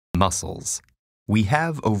Muscles. We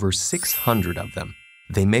have over 600 of them.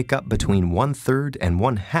 They make up between 1/3 and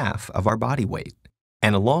 1/2 of our body weight.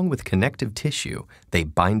 And along with connective tissue, they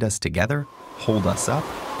bind us together, hold us up,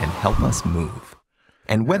 and help us move.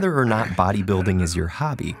 And whether or not bodybuilding is your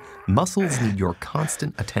hobby, muscles need your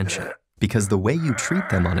constant attention because the way you treat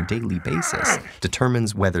them on a daily basis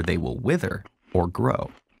determines whether they will wither or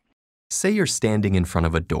grow. Say you're standing in front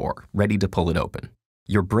of a door, ready to pull it open.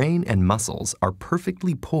 Your brain and muscles are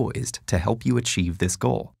perfectly poised to help you achieve this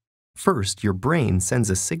goal. First, your brain sends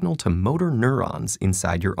a signal to motor neurons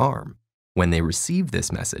inside your arm. When they receive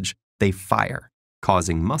this message, they fire,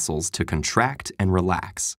 causing muscles to contract and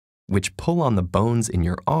relax, which pull on the bones in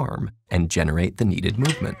your arm and generate the needed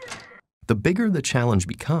movement. The bigger the challenge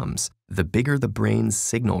becomes, the bigger the brain's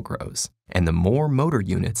signal grows, and the more motor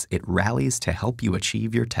units it rallies to help you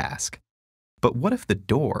achieve your task. But what if the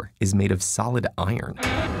door is made of solid iron?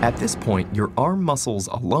 At this point, your arm muscles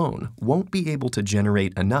alone won't be able to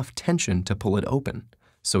generate enough tension to pull it open,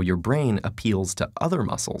 so your brain appeals to other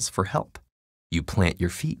muscles for help. You plant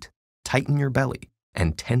your feet, tighten your belly,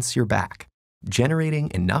 and tense your back,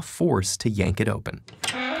 generating enough force to yank it open.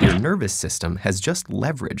 Your nervous system has just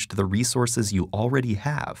leveraged the resources you already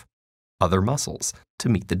have, other muscles, to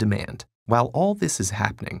meet the demand. While all this is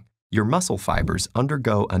happening, your muscle fibers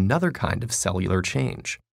undergo another kind of cellular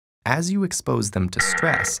change. As you expose them to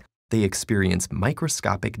stress, they experience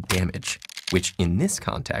microscopic damage, which in this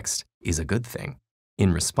context is a good thing.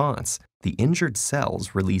 In response, the injured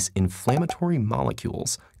cells release inflammatory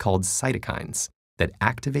molecules called cytokines that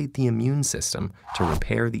activate the immune system to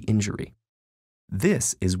repair the injury.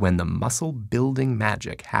 This is when the muscle-building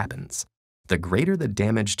magic happens. The greater the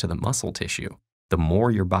damage to the muscle tissue, the more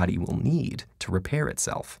your body will need to repair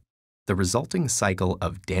itself. The resulting cycle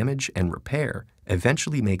of damage and repair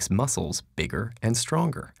eventually makes muscles bigger and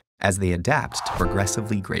stronger as they adapt to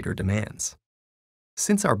progressively greater demands.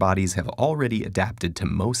 Since our bodies have already adapted to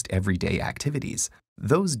most everyday activities,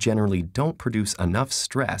 those generally don't produce enough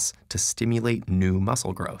stress to stimulate new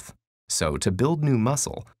muscle growth. So to build new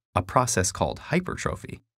muscle, a process called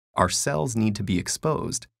hypertrophy, our cells need to be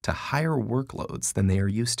exposed to higher workloads than they are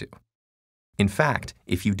used to. In fact,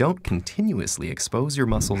 if you don't continuously expose your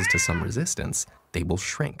muscles to some resistance, they will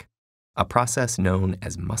shrink, a process known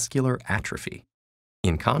as muscular atrophy.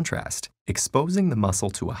 In contrast, exposing the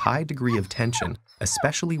muscle to a high degree of tension,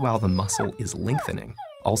 especially while the muscle is lengthening,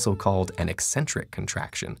 also called an eccentric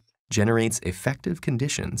contraction, generates effective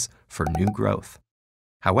conditions for new growth.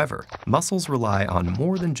 However, muscles rely on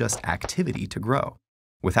more than just activity to grow.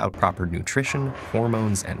 Without proper nutrition,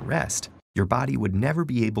 hormones, and rest, your body would never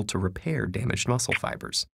be able to repair damaged muscle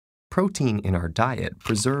fibers. Protein in our diet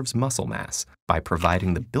preserves muscle mass by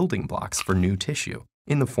providing the building blocks for new tissue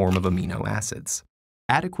in the form of amino acids.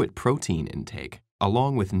 Adequate protein intake,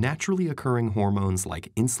 along with naturally occurring hormones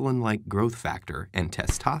like insulin-like growth factor and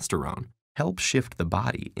testosterone, help shift the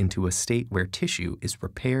body into a state where tissue is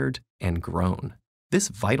repaired and grown. This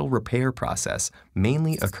vital repair process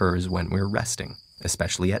mainly occurs when we're resting,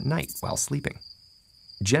 especially at night while sleeping.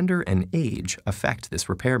 Gender and age affect this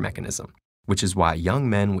repair mechanism, which is why young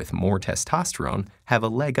men with more testosterone have a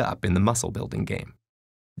leg up in the muscle-building game.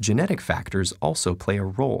 Genetic factors also play a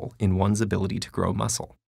role in one's ability to grow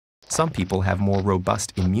muscle. Some people have more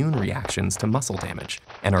robust immune reactions to muscle damage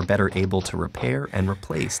and are better able to repair and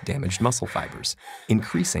replace damaged muscle fibers,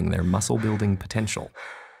 increasing their muscle-building potential.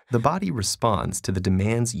 The body responds to the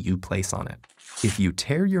demands you place on it. If you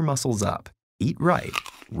tear your muscles up, eat right,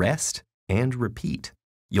 rest, and repeat,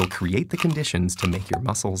 you'll create the conditions to make your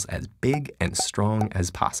muscles as big and strong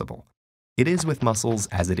as possible. It is with muscles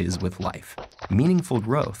as it is with life. Meaningful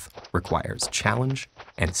growth requires challenge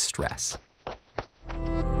and stress.